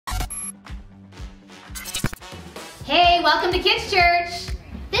Hey, welcome to Kids Church.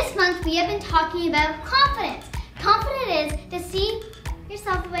 This month we have been talking about confidence. Confidence is to see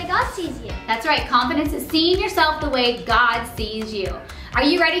yourself the way God sees you. That's right, confidence is seeing yourself the way God sees you. Are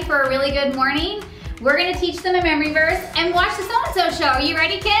you ready for a really good morning? We're gonna teach them a memory verse and watch the So-and-So show. Are you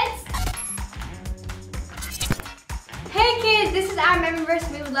ready, kids? Hey kids, this is our memory verse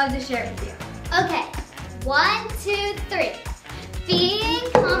we would love to share it with you. Okay, 1, 2, 3.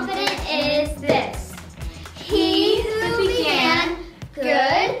 Being confident is this. He who began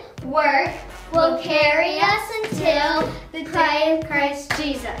good work will carry us until the day of Christ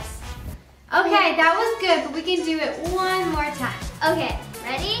Jesus. Okay, that was good, but we can do it one more time. Okay,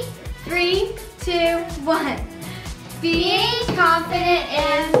 ready? 3, 2, 1. Being confident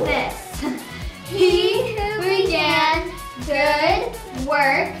is this. He who began good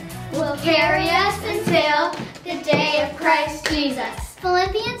work will carry us until the day of Christ Jesus.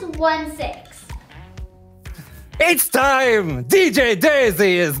 Philippians 1:6. It's time! DJ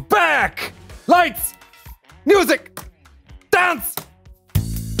Daisy is back! Lights! Music! Dance!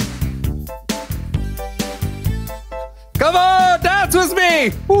 Come on, dance with me!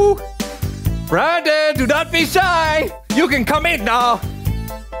 Woo. Brandon, do not be shy! You can come in now!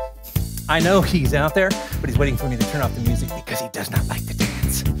 I know he's out there, but he's waiting for me to turn off the music because he does not like to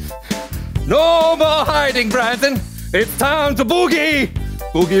dance. No more hiding, Brandon! It's time to boogie!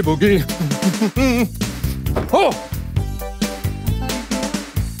 Boogie, boogie. Oh!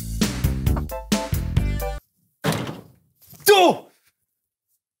 Oh!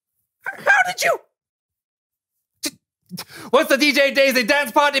 How did you? Once the DJ Daisy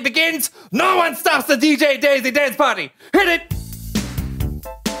dance party begins, no one stops the DJ Daisy dance party. Hit it!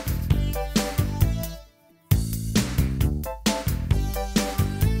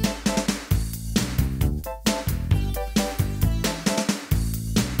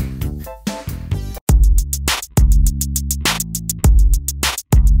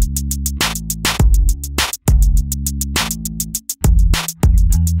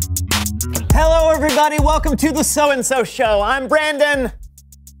 Hello everybody, welcome to the So-and-So Show. I'm Brandon.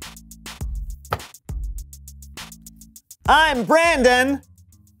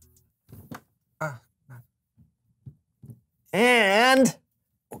 And...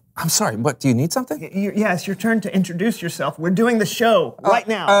 I'm sorry, what, do you need something? Yeah, it's your turn to introduce yourself. We're doing the show right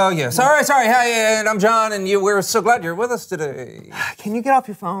now. Oh, yeah. Sorry. Hi, and I'm John, and we're so glad you're with us today. Can you get off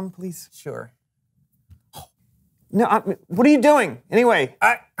your phone, please? Sure. No, what are you doing, anyway?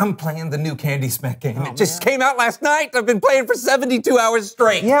 I'm playing the new Candy Smack game. It just came out last night. I've been playing for 72 hours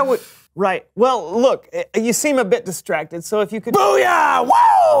straight. Yeah, right. Well, look, you seem a bit distracted, so if you could... Booyah!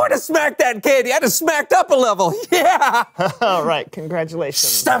 Whoa! I had to smack that candy. I had to smacked up a level. Yeah! All right, congratulations.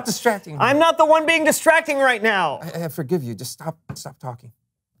 Stop distracting me. I'm not the one being distracting right now. I forgive you. Just stop talking.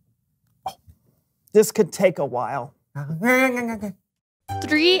 Oh. This could take a while.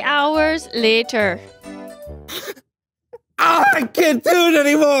 3 hours later. I can't do it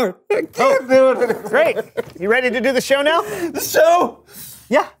anymore. I can't do it anymore. Great. You ready to do the show now? The show?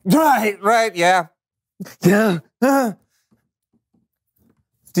 Yeah. Right, yeah. Yeah.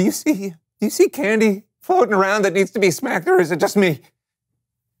 Do you see candy floating around that needs to be smacked, or is it just me?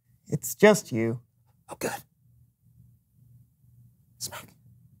 It's just you. Oh, good. Smack.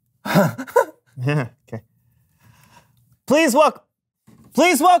 Yeah, okay. Please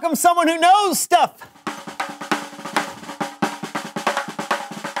welcome someone who knows stuff.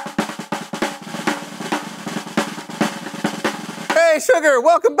 Hey, Sugar,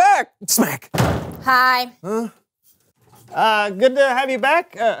 welcome back. Smack. Hi. Good to have you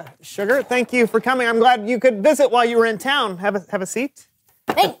back, Sugar. Thank you for coming. I'm glad you could visit while you were in town. Have a seat.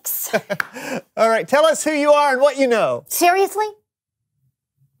 Thanks. All right, tell us who you are and what you know. Seriously?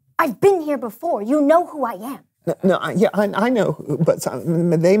 I've been here before. You know who I am. I know, but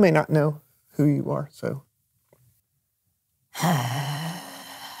they may not know who you are, so.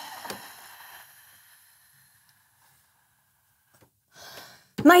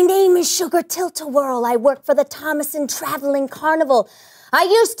 My name is Sugar Tilt-A-Whirl. I work for the Thomason Traveling Carnival. I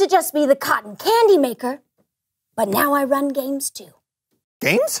used to just be the cotton candy maker, but now I run games too.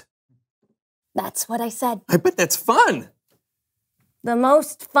 Games? That's what I said. I bet that's fun. The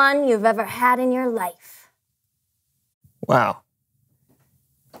most fun you've ever had in your life. Wow.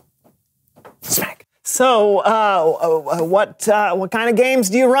 Smack. So, what kind of games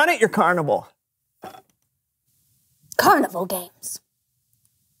do you run at your carnival? Carnival games.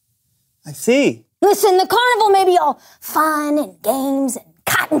 I see. Listen, the carnival may be all fun and games and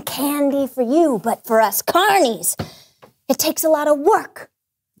cotton candy for you, but for us carnies, it takes a lot of work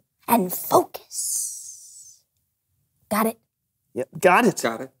and focus. Got it? Yep, got it.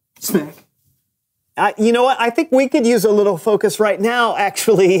 Got it. Smack. You know what? I think we could use a little focus right now,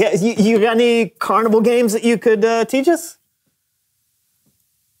 actually. You got any carnival games that you could teach us?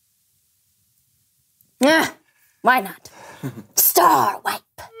 Yeah, why not? Star Wipe.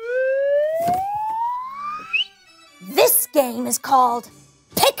 This game is called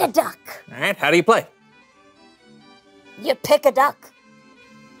Pick a Duck. All right, how do you play? You pick a duck.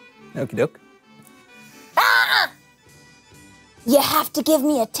 Okie doke. Ah! You have to give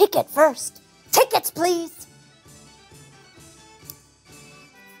me a ticket first. Tickets, please.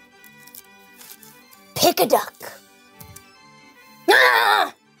 Pick a duck.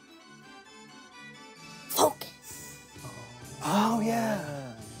 Ah! Focus. Oh, yeah.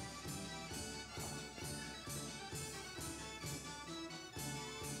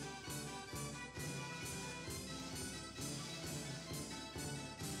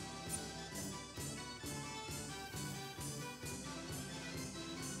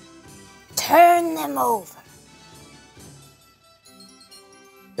 Turn them over.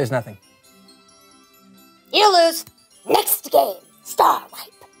 There's nothing. You lose. Next game, Star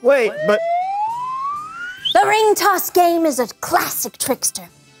Wipe. Wait, but The ring toss game is a classic trickster.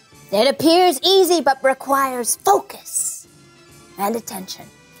 It appears easy but requires focus and attention.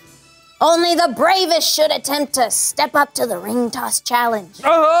 Only the bravest should attempt to step up to the ring toss challenge.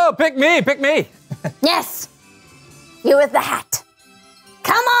 Oh, pick me, pick me. Yes, you with the hat.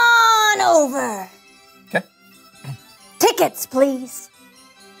 Come on over. Okay. Tickets, please.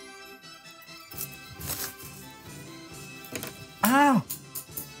 Ow.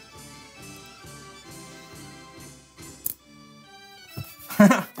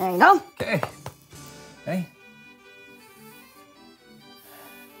 There you go. Okay. Hey.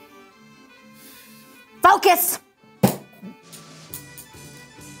 Focus.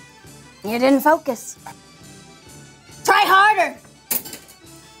 You didn't focus. Try harder.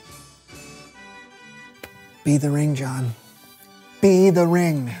 be the ring, John. Be the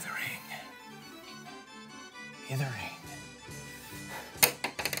ring. Be the ring. Be the ring.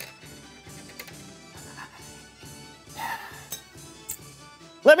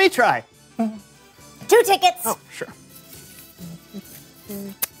 Let me try. 2 tickets. Oh, sure.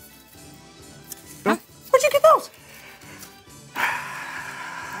 Huh? Where'd you get those? There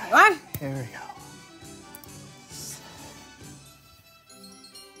you are. Here we go.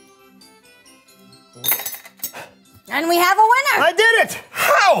 And we have a winner. I did it!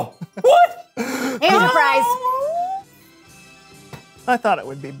 How? What? Here's your prize. I thought it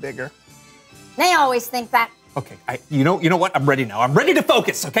would be bigger. They always think that. Okay, you know what? I'm ready now. I'm ready to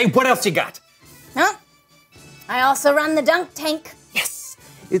focus, okay? What else you got? Huh? I also run the dunk tank. Yes,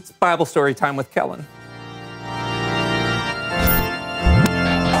 it's Bible story time with Kellen.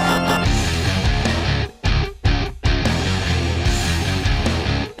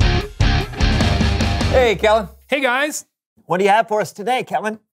 Hey, Kellen. Hey, guys. What do you have for us today,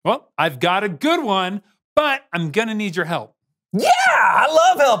 Kellen? Well, I've got a good one, but I'm gonna need your help. Yeah, I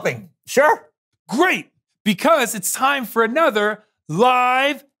love helping. Sure. Great, because it's time for another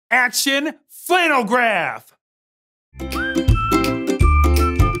live action flannel graph.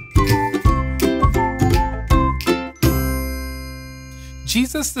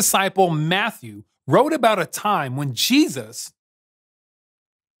 Jesus' disciple Matthew wrote about a time when Jesus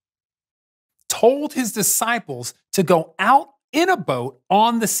told his disciples to go out in a boat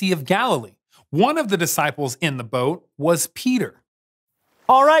on the Sea of Galilee. One of the disciples in the boat was Peter.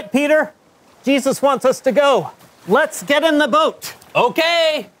 All right, Peter. Jesus wants us to go. Let's get in the boat.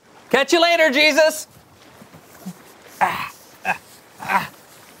 Okay. Catch you later, Jesus.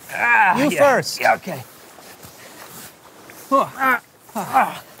 You first. Yeah, okay.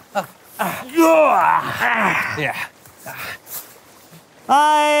 Yeah.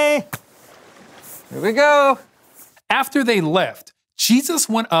 Bye. Here we go. After they left, Jesus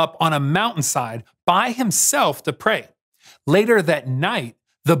went up on a mountainside by himself to pray. Later that night,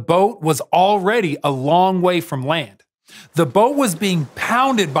 the boat was already a long way from land. The boat was being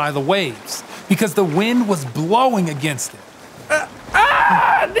pounded by the waves because the wind was blowing against it.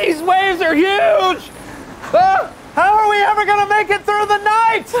 These waves are huge. How are we ever going to make it through the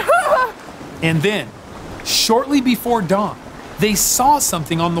night? And then, shortly before dawn, they saw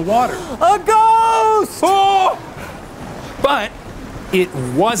something on the water. A ghost! Oh! But it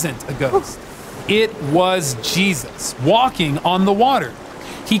wasn't a ghost. It was Jesus walking on the water.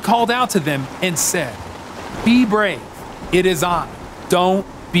 He called out to them and said, "Be brave. It is I. Don't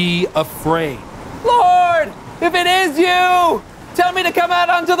be afraid." Lord, if it is you, tell me to come out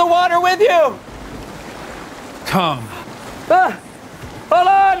onto the water with you. Come. Hold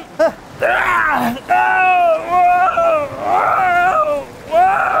on.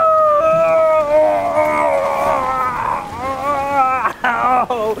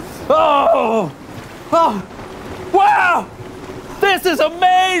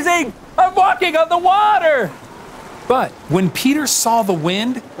 on the water. But when Peter saw the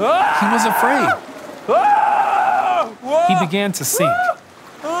wind, he was afraid. He began to sink.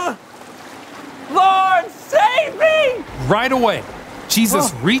 Lord, save me! Right away,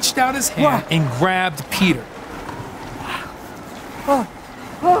 Jesus reached out his hand and grabbed Peter.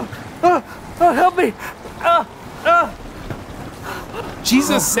 Help me.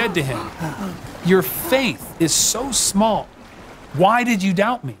 Jesus said to him, "Your faith is so small. Why did you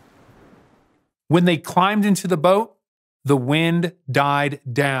doubt me?" When they climbed into the boat, the wind died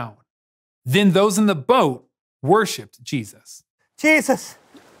down. Then those in the boat worshiped Jesus. Jesus,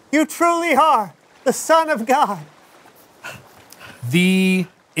 you truly are the Son of God. The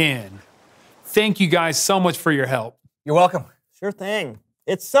end. Thank you guys so much for your help. You're welcome. Sure thing.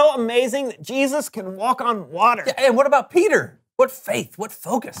 It's so amazing that Jesus can walk on water. Yeah, and what about Peter? What faith, what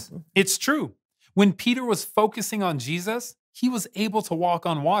focus? It's true. When Peter was focusing on Jesus, he was able to walk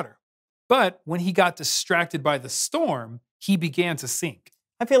on water. But when he got distracted by the storm, he began to sink.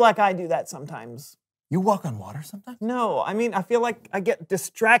 I feel like I do that sometimes. You walk on water sometimes? No, I mean, I feel like I get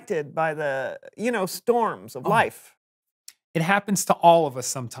distracted by the, storms of life. It happens to all of us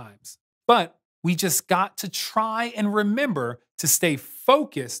sometimes. But we just got to try and remember to stay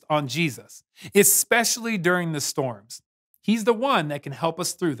focused on Jesus, especially during the storms. He's the one that can help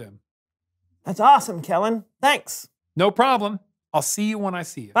us through them. That's awesome, Kellen. Thanks. No problem. I'll see you when I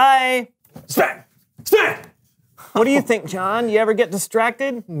see you. Bye. Smack! Smack! What do you think, John? You ever get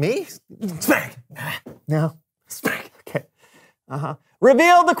distracted? Me? Smack! No. Smack. Okay.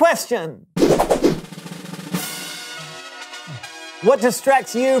 Reveal the question. What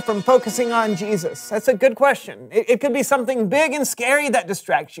distracts you from focusing on Jesus? That's a good question. It could be something big and scary that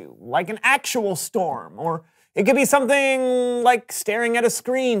distracts you, like an actual storm, or it could be something like staring at a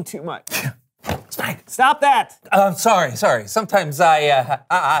screen too much. Smack! Stop that. Sorry. Sometimes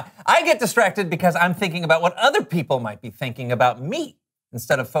I get distracted because I'm thinking about what other people might be thinking about me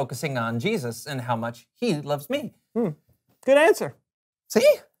instead of focusing on Jesus and how much he loves me. Good answer. See?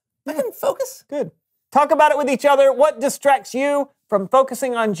 I didn't focus. Good. Talk about it with each other. What distracts you from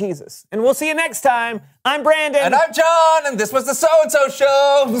focusing on Jesus? And we'll see you next time. I'm Brandon. And I'm John, and this was the So-and-So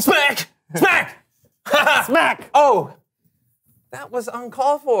Show. Smack! Smack! Smack! Oh, that was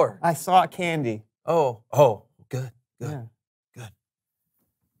uncalled for. I saw candy. Oh, good. Yeah.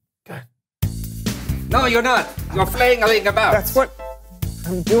 Good. No, you're not. You're flailing about. That's what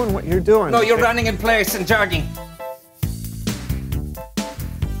I'm doing. What you're doing. No, you're running in place and jogging.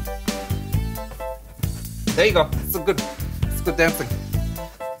 There you go. It's good dancing.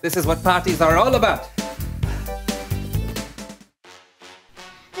 This is what parties are all about.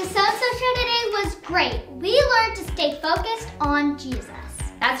 The So-So Show today was great. We learned to stay focused on Jesus.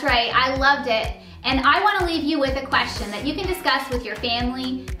 That's right, I loved it. And I want to leave you with a question that you can discuss with your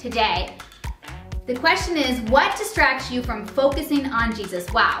family today. The question is, what distracts you from focusing on Jesus?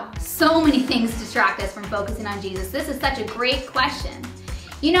 Wow, so many things distract us from focusing on Jesus. This is such a great question.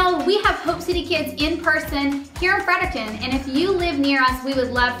 You know, we have Hope City Kids in person here in Fredericton, and if you live near us, we would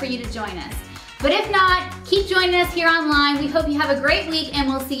love for you to join us. But if not, keep joining us here online. We hope you have a great week, and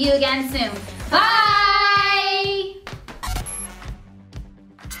we'll see you again soon. Bye!